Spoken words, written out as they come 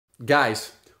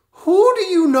Guys, who do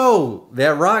you know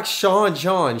that rocks Sean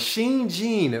John, Sheen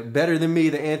Jean better than me?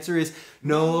 The answer is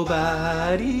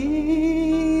nobody.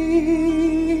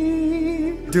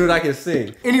 Dude, I can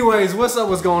sing. Anyways, what's up,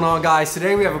 what's going on, guys?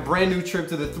 Today we have a brand new trip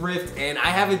to the Thrift, and I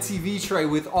have a TV tray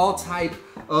with all type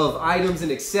of items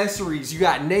and accessories. You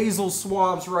got nasal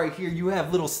swabs right here. You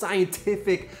have little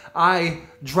scientific eye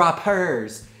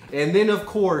droppers. And then of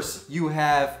course, you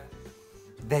have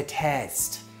the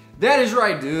test. That is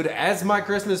right, dude. As my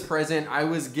Christmas present, I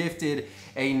was gifted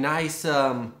a nice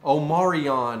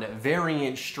Omarion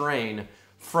variant strain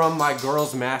from my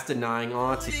girl's master-denying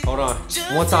auntie. Hold on,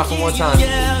 one time for one time.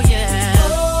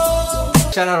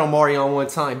 Shout out Omarion one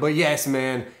time. But yes,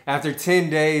 man, after 10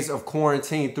 days of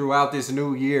quarantine throughout this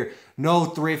new year, no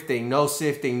thrifting, no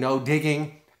sifting, no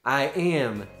digging, I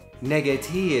am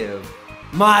negative.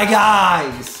 My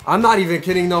guys! I'm not even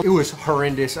kidding though, it was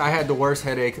horrendous. I had the worst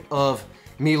headache of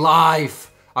me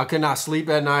life. I could not sleep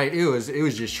at night. It was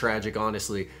just tragic,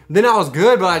 honestly. Then I was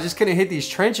good, but I just couldn't hit these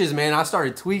trenches, man. I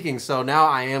started tweaking, so now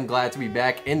I am glad to be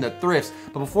back in the thrifts.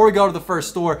 But before we go to the first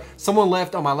store, someone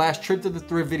left on my last trip to the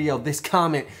thrift video this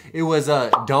comment. It was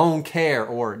Don't Care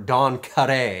or Don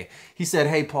Care. He said,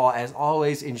 hey Paul, as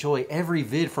always, enjoy every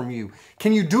vid from you.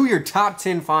 Can you do your top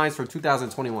 10 finds for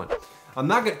 2021? I'm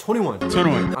not gonna,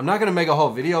 21. I'm not gonna make a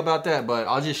whole video about that, but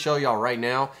I'll just show y'all right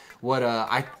now what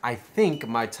I think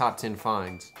my top 10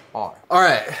 finds are. All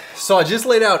right, so I just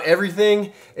laid out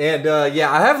everything, and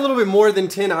yeah, I have a little bit more than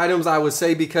 10 items, I would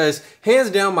say, because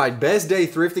hands down, my best day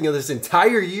thrifting of this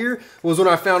entire year was when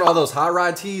I found all those hot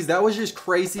rod tees. That was just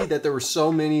crazy that there were so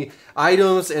many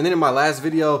items, and then in my last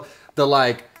video,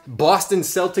 the Boston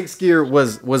Celtics gear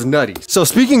was nutty. So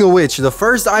speaking of which, the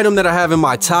first item that I have in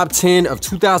my top 10 of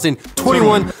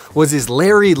 2021 was this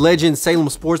Larry Legend Salem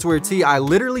Sportswear tee. I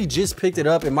literally just picked it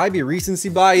up. It might be recency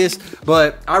bias,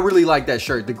 but I really like that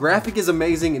shirt. The graphic is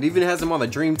amazing. It even has him on the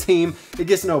dream team. It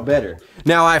gets no better.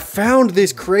 Now I found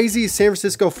this crazy San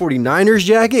Francisco 49ers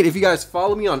jacket. If you guys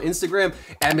follow me on Instagram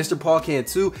at Mr. Paul Can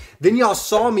too, then y'all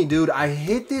saw me, dude. I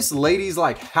hit this lady's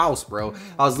house, bro.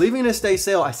 I was leaving an estate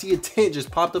sale. I see a tent just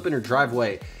popped up in her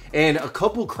driveway, and a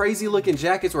couple crazy looking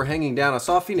jackets were hanging down. I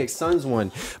saw Phoenix Suns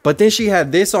one, but then she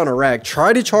had this on a rack,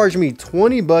 tried to charge me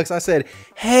 20 bucks. I said,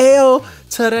 hell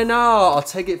to the no, I'll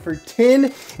take it for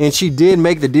 10. And she did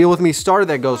make the deal with me. Starter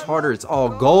that goes harder, it's all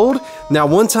gold. Now,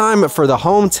 one time for the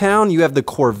hometown, you have the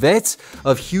Corvettes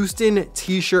of Houston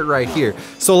t-shirt right here.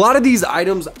 So a lot of these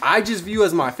items I just view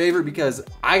as my favorite because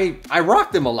I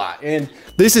rock them a lot. And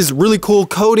this is really cool.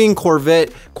 Coating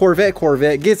Corvette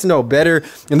gets no better.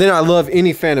 And then I love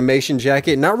any Fanimation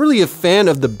jacket. Not really a fan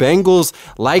of the Bengals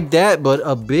like that, but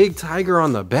a big tiger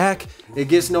on the back, it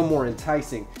gets no more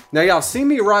enticing. Now y'all see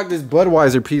me rock this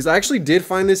Budweiser piece. I actually did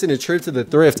find this in a trip to the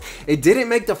thrift. It didn't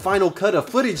make the final cut of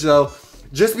footage though,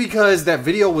 just because that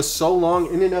video was so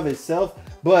long in and of itself.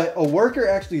 But a worker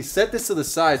actually set this to the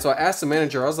side. So I asked the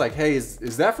manager, I was like, hey,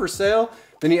 is that for sale?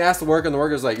 Then he asked the worker, and the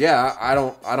worker was like, yeah, I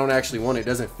don't actually want it. It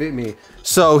doesn't fit me.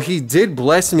 So he did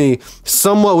bless me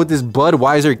somewhat with this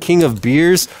Budweiser King of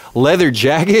Beers leather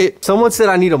jacket. Someone said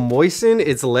I need to moisten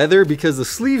its leather because the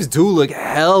sleeves do look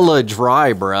hella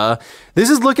dry, bruh. This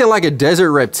is looking like a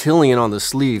desert reptilian on the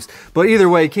sleeves. But either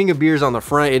way, King of Beers on the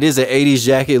front. It is an 80s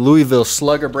jacket, Louisville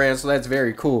Slugger brand, so that's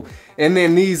very cool. And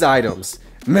then these items.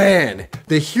 Man,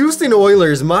 the Houston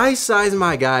Oilers, my size,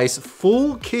 my guys,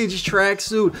 full kids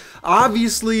tracksuit.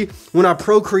 Obviously, when I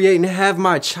procreate and have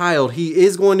my child, he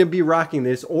is going to be rocking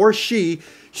this, or she.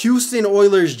 Houston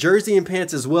Oilers jersey and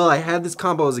pants as well. I had this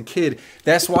combo as a kid.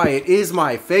 That's why it is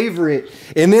my favorite.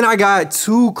 And then I got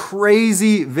two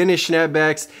crazy vintage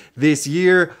snapbacks this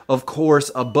year. Of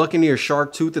course, a Buccaneer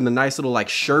shark tooth in the nice little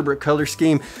sherbet color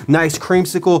scheme. Nice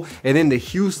creamsicle. And then the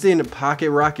Houston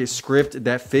Pocket Rocket script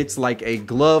that fits like a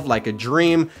glove, like a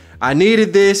dream. I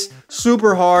needed this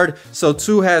super hard. So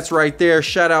 2 hats right there.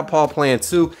 Shout out Paul Plan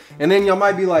 2. And then y'all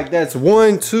might be like, that's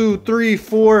 1, 2, 3,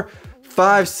 4,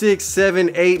 5, 6,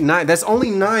 7, 8, 9. That's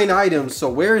only 9 items. So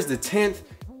where is the 10th?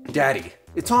 Daddy,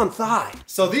 it's on thigh.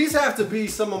 So these have to be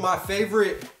some of my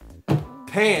favorite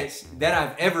pants that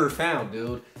I've ever found,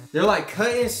 dude. They're like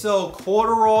cut and sew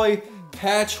corduroy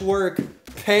patchwork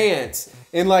pants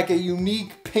in a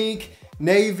unique pink,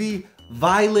 navy,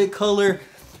 violet color,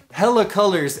 hella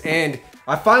colors. And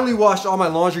I finally washed all my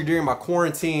laundry during my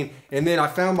quarantine, and then I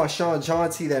found my Sean John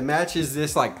tee that matches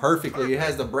this perfectly. It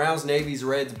has the browns, navies,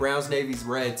 reds, browns, navies,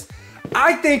 reds.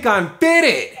 I think I'm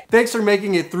fitted. Thanks for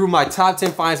making it through my top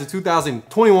 10 finds of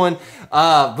 2021.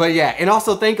 But yeah, and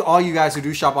also thank all you guys who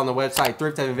do shop on the website,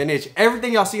 Thrift and Vintage.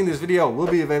 Everything y'all see in this video will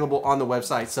be available on the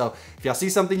website. So if y'all see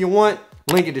something you want,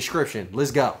 link in description.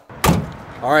 Let's go.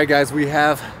 All right, guys, we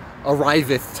have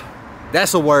arriveth.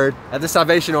 That's a word. At the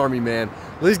Salvation Army, man.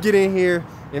 Let's get in here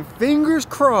and fingers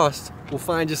crossed we'll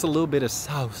find just a little bit of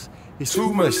sauce. It's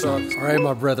too much sauce. All right,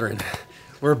 my brethren,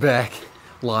 we're back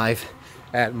live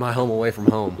at my home away from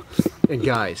home. And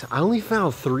guys, I only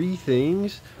found 3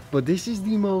 things, but this is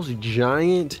the most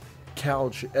giant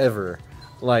couch ever.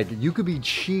 Like, you could be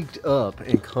cheeked up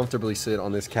and comfortably sit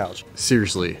on this couch.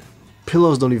 Seriously,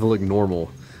 pillows don't even look normal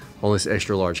on this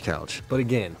extra large couch. But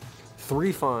again,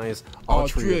 3 finds, all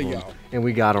 3 of them, and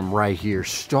we got them right here.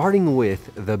 Starting with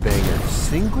the banger,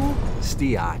 single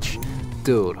stiach.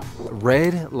 Dude,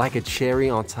 red like a cherry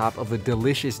on top of a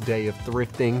delicious day of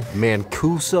thrifting.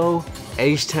 Mancuso,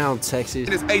 H-Town, Texas.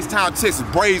 It's H-Town, Texas,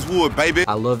 Braeswood, baby.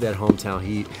 I love that hometown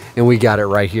heat, and we got it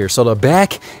right here. So the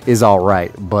back is all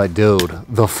right, but dude,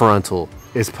 the frontal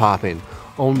is popping.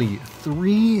 Only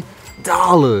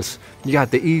 $3. You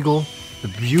got the Eagle, the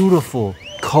beautiful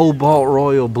Cobalt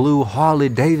Royal Blue Harley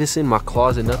Davidson. My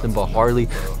closet, nothing but Harley.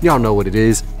 Y'all know what it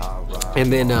is.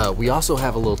 And then we also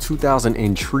have a little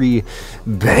 2003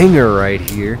 banger right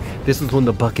here. This was when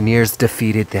the Buccaneers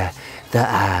defeated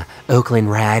the Oakland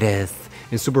Raiders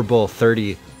in Super Bowl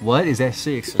 30. What is that,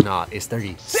 6? Nah, it's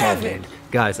 37.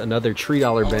 Guys, another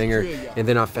 $3 banger. And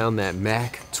then I found that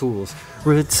Mac Tools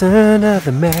Return of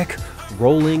the Mac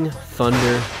Rolling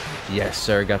Thunder. Yes,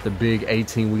 sir. Got the big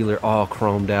 18-wheeler all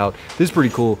chromed out. This is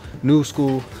pretty cool. New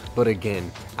school, but again,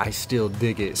 I still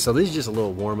dig it. So this is just a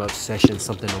little warm-up session,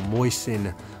 something to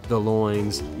moisten the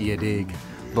loins, you dig.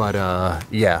 But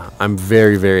yeah, I'm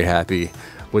very, very happy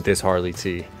with this Harley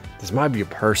tee. This might be a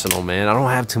personal, man. I don't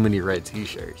have too many red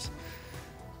t-shirts.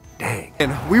 Dang.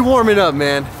 And we warming up,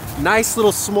 man. Nice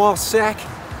little small sack.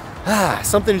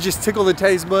 Something to just tickle the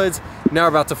taste buds. Now we're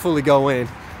about to fully go in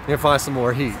and find some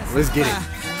more heat. Let's get it.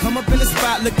 Come up in the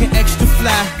spot looking extra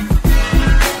fly.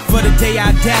 For the day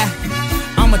I die,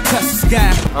 I'ma touch the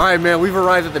sky. All right, man, we've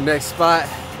arrived at the next spot,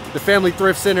 the Family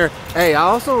Thrift Center. Hey, I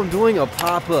also am doing a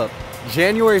pop-up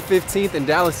January 15th in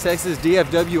Dallas, Texas,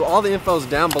 DFW. All the info's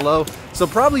down below. So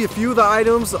probably a few of the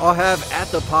items I'll have at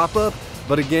the pop-up.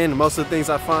 But again, most of the things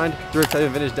I find,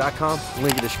 thriftheavyvintage.com, link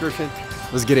in the description.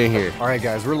 Let's get in here. All right,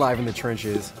 guys, we're live in the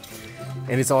trenches.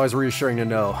 And it's always reassuring to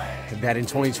know that in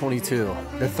 2022,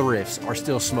 the thrifts are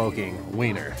still smoking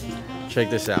wiener. Check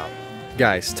this out.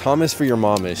 Guys, Thomas for your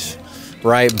mamas,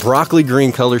 right? Broccoli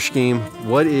green color scheme.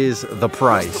 What is the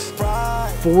price?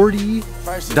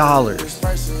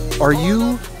 $40. Are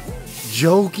you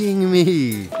joking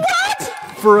me? What?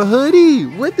 For a hoodie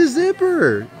with the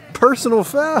zipper. Personal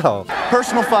foul.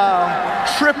 Personal foul,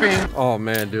 tripping. Oh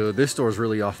man, dude, this store's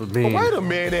really off of me. Wait a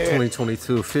minute.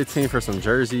 2022, 15 for some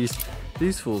jerseys.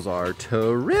 These fools are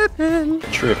tripping.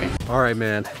 All right,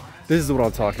 man, this is what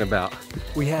I'm talking about.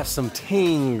 We have some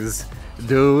tings,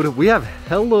 dude. We have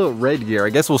hella red gear.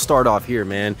 I guess we'll start off here,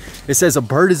 man. It says a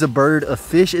bird is a bird, a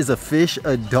fish is a fish,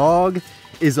 a dog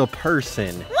is a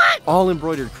person. What? All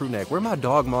embroidered crew neck. Where my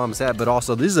dog mom's at, but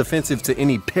also this is offensive to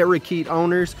any parakeet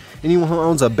owners, anyone who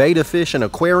owns a betta fish and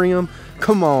aquarium.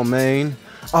 Come on, man.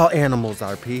 All animals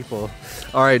are people.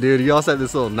 All right, dude, you also have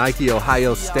this little Nike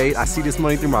Ohio State. I see this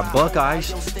money through my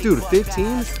Buckeyes. Dude,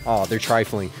 15s? Oh, they're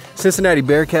trifling. Cincinnati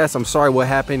Bearcats, I'm sorry what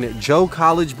happened. Joe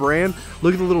College brand.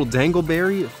 Look at the little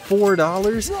dangleberry,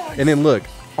 $4. And then look,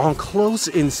 on close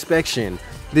inspection,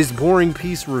 this boring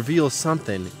piece reveals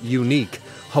something unique.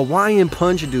 Hawaiian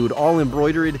punch, dude, all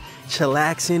embroidered,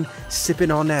 chillaxing,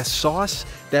 sipping on that sauce.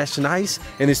 That's nice.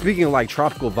 And then speaking of like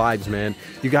tropical vibes, man,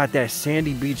 you got that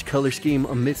sandy beach color scheme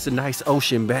amidst a nice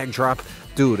ocean backdrop.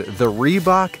 Dude, the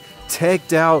Reebok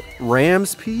teched out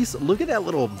Rams piece. Look at that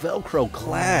little Velcro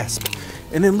clasp.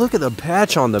 And then look at the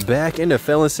patch on the back,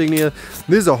 NFL insignia.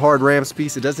 This is a hard Rams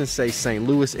piece. It doesn't say St.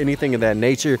 Louis, anything of that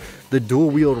nature. The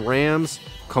dual-wheeled Rams.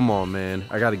 Come on, man.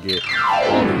 I gotta get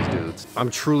all these dudes. I'm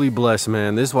truly blessed,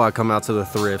 man. This is why I come out to the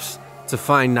thrifts, to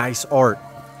find nice art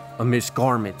amidst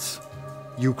garments.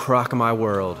 You crock my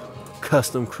world.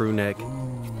 Custom crew neck.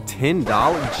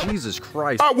 $10? Jesus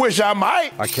Christ. I wish I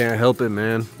might. I can't help it,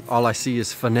 man. All I see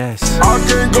is finesse. I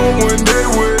can't go one day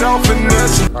without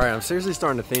finesse. All right, I'm seriously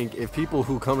starting to think if people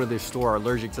who come to this store are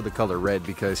allergic to the color red,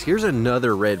 because here's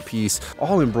another red piece,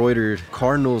 all embroidered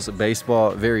Cardinals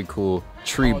baseball, very cool.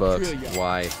 Tree bucks.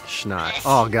 Why not?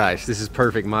 Oh guys, this is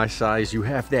perfect, my size. You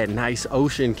have that nice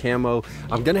ocean camo.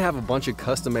 I'm gonna have a bunch of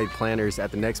custom made planners at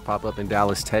the next pop-up in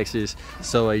Dallas, Texas,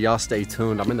 so y'all stay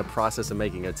tuned. I'm in the process of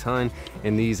making a ton,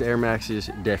 and these Air Maxes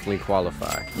definitely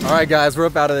qualify. All right guys, we're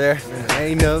up out of there.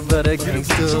 Ain't no but a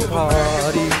gangsta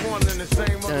party.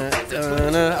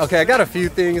 Okay, I got a few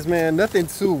things, man, nothing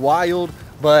too wild,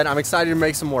 but I'm excited to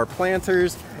make some more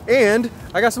planters. And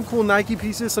I got some cool Nike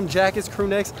pieces, some jackets, crew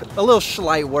necks, a little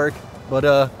schlight work.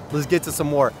 But let's get to some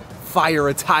more fire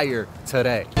attire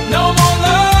today. No more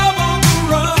love on the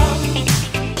run.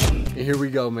 And here we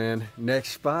go, man.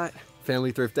 Next spot,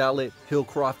 Family Thrift Outlet,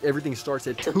 Hillcroft. Everything starts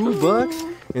at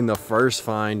 $2. And the first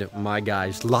find, my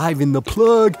guys, live in the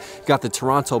plug. Got the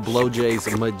Toronto Blue Jays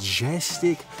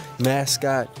majestic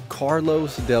mascot,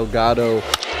 Carlos Delgado. There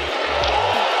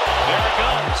it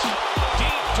goes.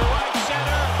 Deep to right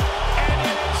center. And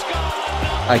it is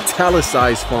gone.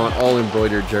 Italicized font, all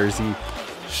embroidered jersey.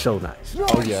 So nice.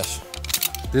 Oh, yes.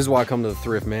 This is why I come to the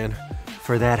thrift, man.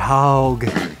 For that hog.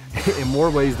 In more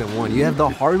ways than one. You have the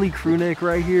Harley crew neck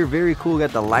right here. Very cool.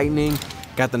 Got the lightning.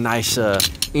 Got the nice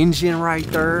engine right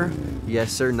there.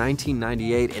 Yes, sir.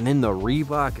 1998. And then the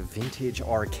Reebok Vintage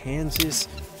Arkansas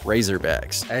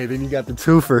Razorbacks. Hey, then you got the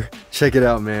twofer. Check it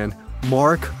out, man.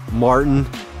 Mark Martin.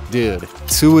 Dude,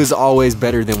 2 is always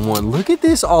better than 1. Look at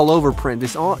this all over print.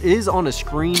 This all is on a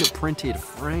screen printed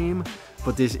frame,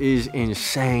 but this is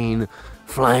insane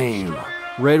flame.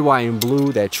 Red, white, and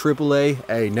blue, that AAA.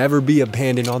 Hey, never be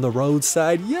abandoned on the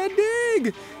roadside. Yeah,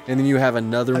 dig. And then you have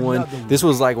another one. This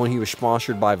was like when he was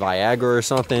sponsored by Viagra or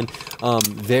something.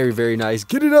 Very, very nice.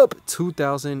 Get it up.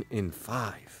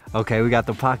 2005. Okay, we got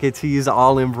the pocket tees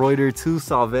all embroidered too.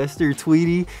 Sylvester,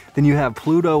 Tweety. Then you have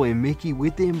Pluto and Mickey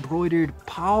with the embroidered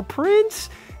paw prints.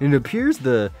 And it appears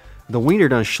the wiener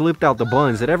done slipped out the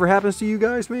buns. That ever happens to you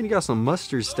guys, man? You got some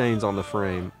mustard stains on the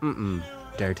frame.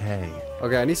 Dirty.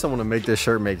 Okay, I need someone to make this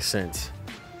shirt make sense.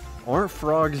 Aren't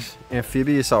frogs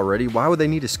amphibious already? Why would they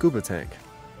need a scuba tank?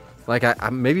 Like, I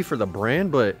maybe for the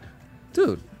brand, but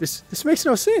dude, this makes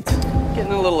no sense.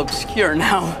 Getting a little obscure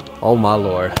now. Oh my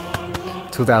Lord.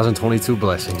 2022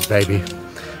 blessings, baby.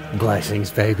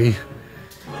 Blessings, baby.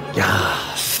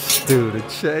 Yes. Dude,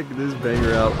 check this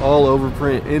banger out. All over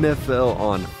print, NFL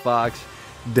on Fox.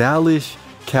 Dallas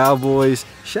Cowboys.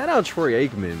 Shout out Troy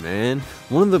Aikman, man.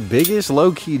 One of the biggest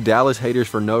low-key Dallas haters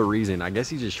for no reason. I guess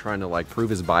he's just trying to like prove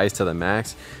his bias to the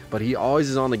max. But he always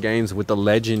is on the games with the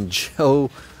legend Joe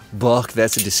Buck.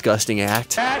 That's a disgusting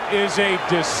act. That is a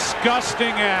disgusting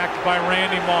act by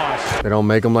Randy Moss. They don't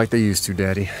make them like they used to,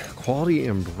 Daddy. Quality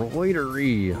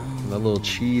embroidery. The little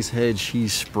cheese head,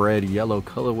 cheese spread, yellow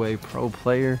colorway pro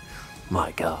player.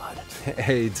 My God.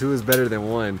 Hey, 2 is better than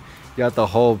 1. You got the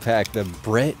whole pack. The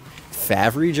Brett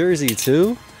Favre jersey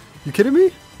too? You kidding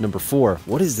me? Number 4.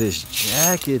 What is this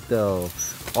jacket though?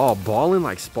 Oh, balling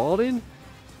like Spalding?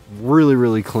 Really,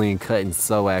 really clean cut and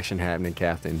so action happening,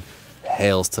 Captain.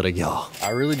 Hails to the y'all. I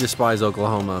really despise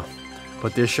Oklahoma,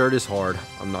 but this shirt is hard.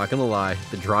 I'm not gonna lie.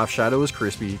 The drop shadow is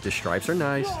crispy. The stripes are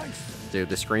nice. Dude,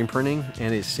 the screen printing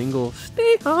and it's single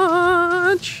stitch.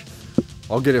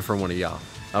 I'll get it from one of y'all.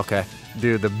 Okay.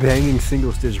 Dude, the banging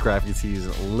single stitch graphic tees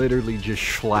literally just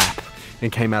slap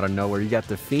and came out of nowhere. You got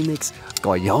the Phoenix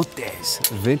Coyotes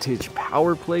vintage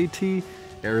power play tee,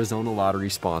 Arizona Lottery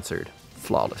sponsored.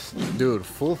 Flawless. Dude,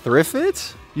 full thrift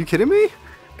fits? You kidding me?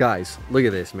 Guys, look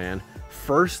at this, man.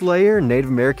 First layer,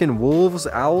 Native American wolves,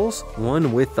 owls,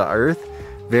 one with the earth.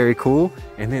 Very cool.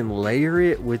 And then layer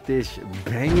it with this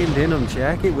banging denim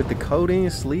jacket with the coating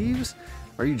and sleeves.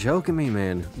 Are you joking me,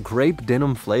 man? Grape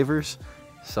denim flavors.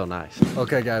 So nice.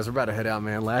 Okay, guys, we're about to head out,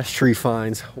 man. Last tree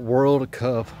finds, World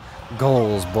Cup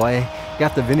goals, boy.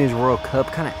 Got the vintage World Cup,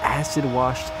 kind of acid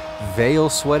washed veil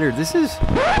sweater. This is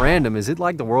random. Is it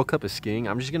like the World Cup of skiing?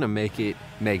 I'm just gonna make it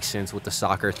make sense with the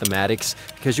soccer thematics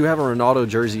because you have a Ronaldo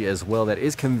jersey as well that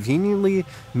is conveniently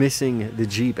missing the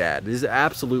Jeep ad. This is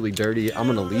absolutely dirty. I'm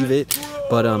gonna leave it,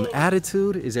 but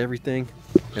attitude is everything,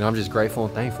 and I'm just grateful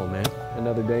and thankful, man.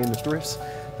 Another day in the thrifts.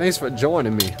 Thanks for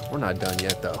joining me. We're not done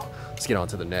yet though. Let's get on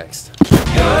to the next.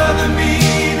 You're the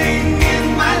meaning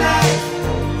in my life.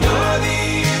 You're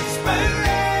the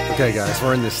inspiration. Okay guys,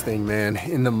 we're in this thing, man,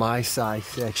 in the my size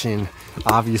section.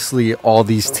 Obviously all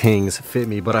these things fit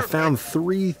me, but I found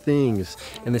 3 things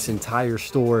in this entire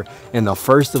store, and the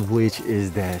first of which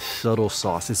is that subtle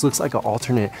sauce. This looks like an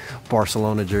alternate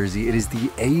Barcelona jersey. It is the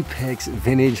Apex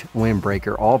vintage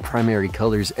windbreaker, all primary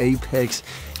colors, Apex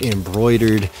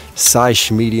embroidered, size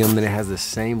medium, then it has the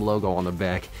same logo on the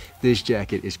back. This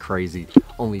jacket is crazy,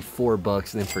 only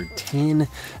 $4. And then for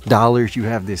 $10, you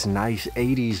have this nice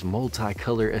 80s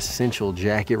multicolor essential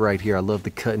jacket right here. I love the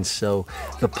cut and sew,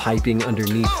 the piping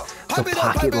underneath, the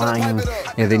pocket lining,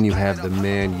 and then you have the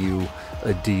Man U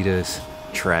Adidas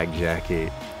track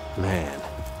jacket. Man,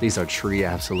 these are tree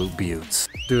absolute beauts.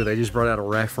 Dude, they just brought out a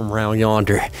rack from round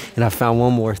yonder, and I found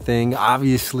one more thing.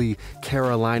 Obviously,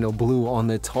 Carolina blue on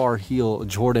the Tar Heel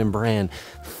Jordan brand,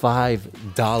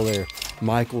 $5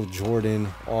 Michael Jordan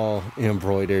all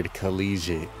embroidered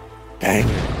collegiate banger.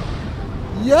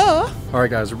 Yeah. All right,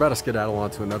 guys, we're about to skedaddle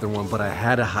on to another one, but I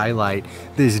had to highlight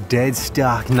this dead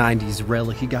stock 90s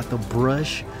relic. He got the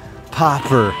brush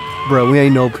popper. Bro, we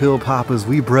ain't no pill poppers,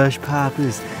 we brush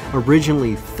poppers.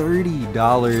 Originally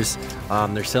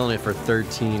 $30. They're selling it for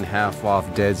 $13, half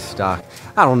off dead stock.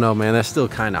 I don't know, man, that's still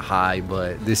kind of high,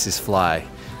 but this is fly.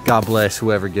 God bless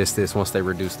whoever gets this once they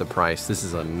reduce the price. This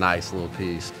is a nice little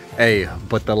piece. Hey,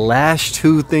 but the last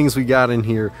two things we got in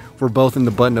here were both in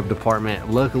the button-up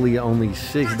department. Luckily, only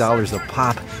 $6 a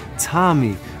pop.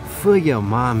 Tommy, for your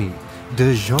mommy.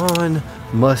 Dijon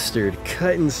mustard,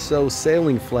 cut and sew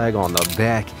sailing flag on the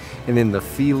back. And then the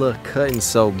Fila cut and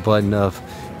sew button up.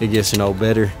 It gets no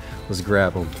better. Let's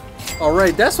grab them. All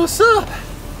right, that's what's up.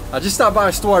 I just stopped by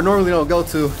a store I normally don't go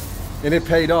to, and it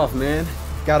paid off, man.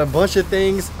 Got a bunch of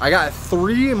things. I got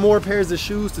 3 more pairs of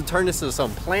shoes to turn into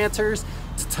some planters.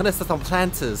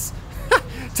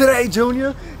 Today,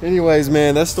 Junior. Anyways,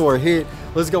 man, that store hit.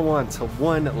 Let's go on to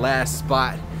one last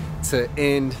spot to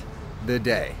end the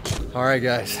day. All right,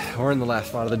 guys, we're in the last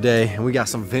spot of the day, and we got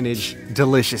some vintage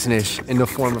deliciousness in the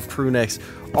form of crew necks,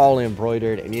 all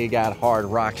embroidered, and you got Hard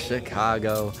Rock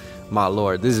Chicago. My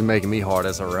lord, this is making me hard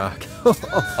as a rock.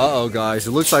 Uh-oh, guys,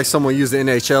 it looks like someone used the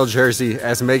NHL jersey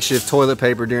as makeshift toilet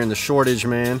paper during the shortage,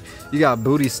 man. You got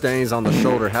booty stains on the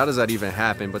shoulder. How does that even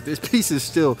happen? But this piece is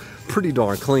still pretty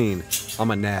darn clean.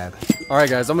 I'm a nab. All right,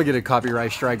 guys, I'm gonna get a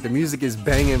copyright strike. The music is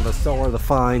banging, but so are the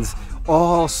fines.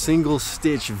 All single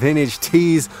stitch vintage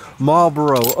tees,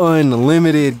 Marlboro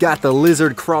Unlimited, got the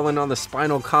lizard crawling on the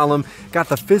spinal column, got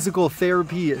the physical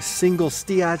therapy single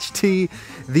stitch tee,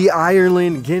 the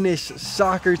Ireland Guinness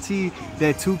soccer tee,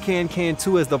 that Toucan Can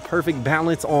 2 has the perfect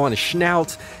balance on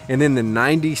snout, and then the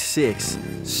 96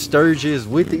 Sturgis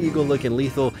with the eagle looking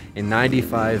lethal, and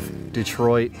 95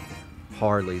 Detroit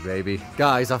Harley, baby.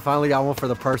 Guys, I finally got one for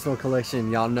the personal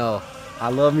collection. Y'all know I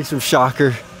love me some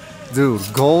shocker. Dude,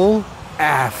 goal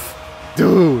F.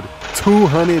 Dude,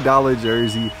 $200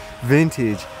 jersey,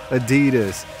 vintage,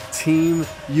 Adidas, Team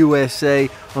USA.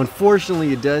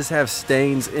 Unfortunately, it does have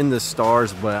stains in the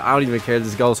stars, but I don't even care.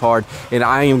 This goes hard, and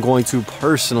I am going to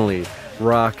personally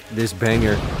rock this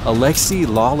banger. Alexi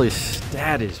Lawless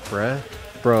status, bruh.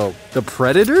 Bro, the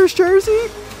Predators jersey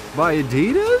by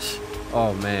Adidas?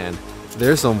 Oh, man.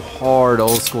 There's some hard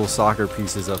old school soccer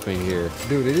pieces up in here.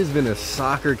 Dude, it has been a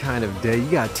soccer kind of day.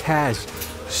 You got Tash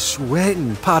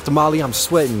sweating. Pot tamale, I'm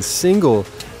sweating. Single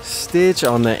stitch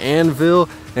on the anvil,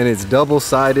 and it's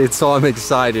double-sided, so I'm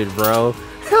excited, bro.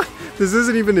 This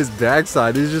isn't even his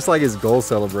backside. It's just like his goal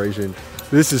celebration.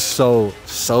 This is so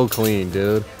clean,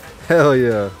 dude. Hell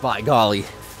yeah. By golly,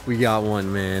 we got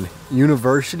one, man.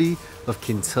 University of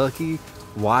Kentucky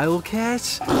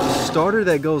Wildcats starter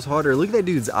that goes harder. Look at that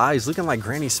dude's eyes looking like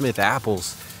Granny Smith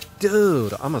apples.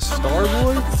 Dude, I'm a star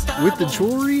boy with the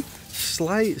jewelry,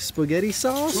 slight spaghetti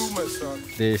sauce.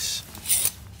 This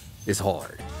is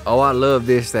hard. Oh, I love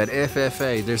this, that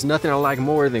FFA. There's nothing I like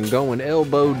more than going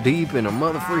elbow deep in a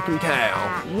motherfucking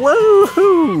cow.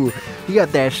 Woohoo! You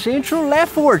got that Central La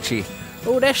Fortune.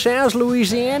 Oh, that sounds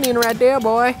Louisianian right there,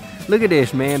 boy. Look at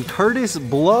this, man. Curtis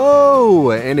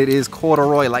Blow. And it is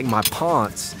corduroy like my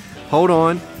pants. Hold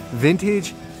on.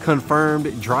 Vintage,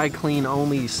 confirmed, dry clean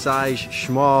only, size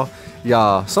small.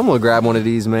 Y'all, someone grab one of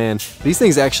these, man. These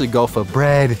things actually go for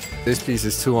bread. This piece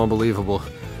is too unbelievable.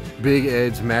 Big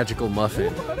Ed's Magical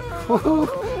Muffin.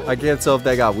 I can't tell if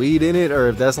that got weed in it or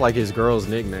if that's like his girl's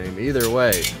nickname. Either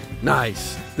way,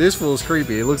 nice. This fool's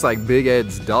creepy. It looks like Big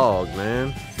Ed's dog,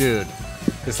 man. Dude.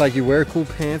 It's like you wear cool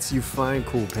pants, you find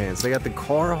cool pants. They got the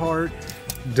Carhartt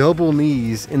double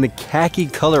knees in the khaki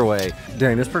colorway.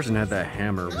 Dang, this person had that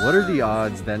hammer. What are the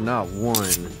odds that not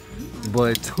one,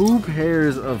 but 2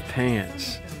 pairs of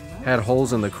pants had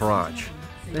holes in the crotch?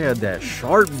 They had that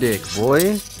sharp dick,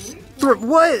 boy.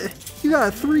 What? You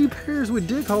got 3 pairs with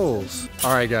dick holes.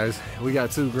 All right, guys, we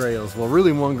got 2 grails. Well,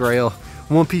 really 1 grail.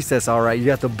 One piece that's all right. You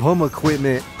got the bum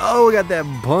equipment. Oh, we got that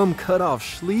bum cut off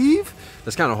sleeve.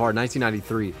 That's kind of hard,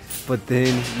 1993. But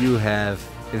then you have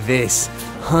this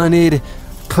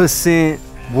 100%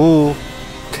 wool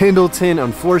Pendleton.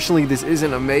 Unfortunately, this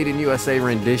isn't a made in USA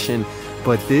rendition,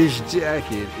 but this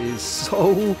jacket is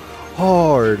so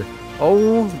hard.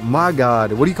 Oh my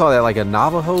God. What do you call that? Like a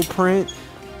Navajo print?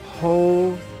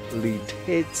 Holy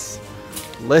tits.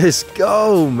 Let's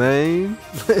go, man.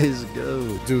 Let's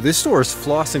go. Dude, this store is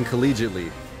flossing collegiately.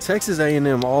 Texas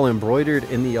A&M all embroidered,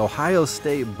 in the Ohio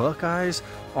State Buckeyes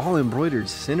all embroidered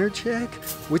center check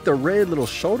with the red little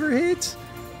shoulder hits.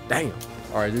 Damn.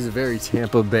 All right, this is very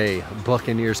Tampa Bay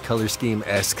Buccaneers color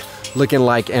scheme-esque, looking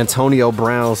like Antonio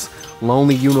Brown's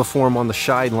lonely uniform on the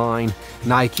sideline.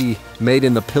 Nike, made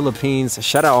in the Philippines.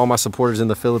 Shout out all my supporters in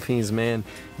the Philippines, man.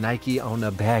 Nike on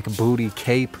the back, booty,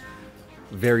 cape,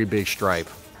 very big stripe.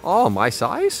 Oh, my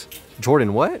size?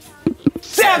 Jordan what?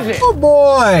 7! Oh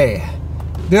boy!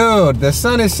 Dude, the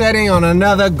sun is setting on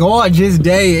another gorgeous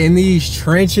day in these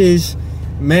trenches.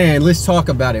 Man, let's talk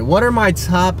about it. What are my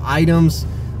top items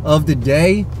of the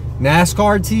day?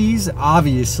 NASCAR tees,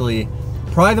 obviously.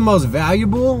 Probably the most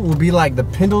valuable will be like the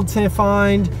Pendleton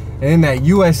find and that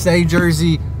USA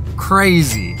jersey.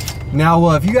 Crazy.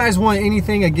 Now, if you guys want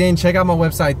anything, again, check out my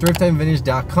website,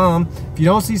 thriftheavenvintage.com. If you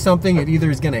don't see something, it either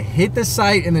is going to hit the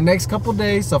site in the next couple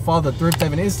days, so follow the Thrift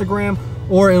Heaven Instagram,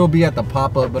 or it'll be at the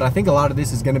pop-up. But I think a lot of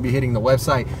this is going to be hitting the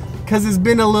website because it's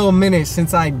been a little minute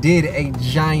since I did a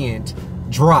giant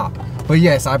drop. But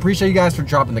yes, I appreciate you guys for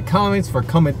dropping the comments, for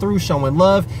coming through, showing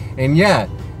love. And yeah,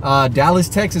 Dallas,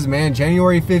 Texas, man,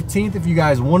 January 15th. If you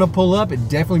guys want to pull up,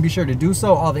 definitely be sure to do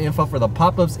so. All the info for the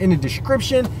pop-ups in the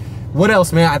description. What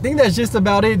else, man? I think that's just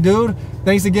about it, dude.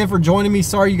 Thanks again for joining me.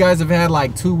 Sorry you guys have had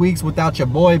like 2 weeks without your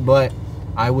boy, but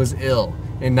I was ill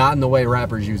and not in the way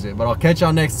rappers use it. But I'll catch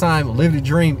y'all next time. Live the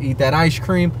dream, eat that ice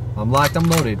cream. I'm locked, I'm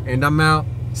loaded, and I'm out.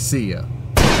 See ya.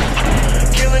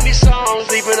 Killing these songs,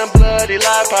 leaving a bloody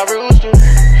life I roost to.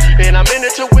 And I'm in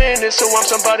it to win it, so I'm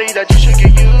somebody that you should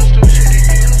get used to.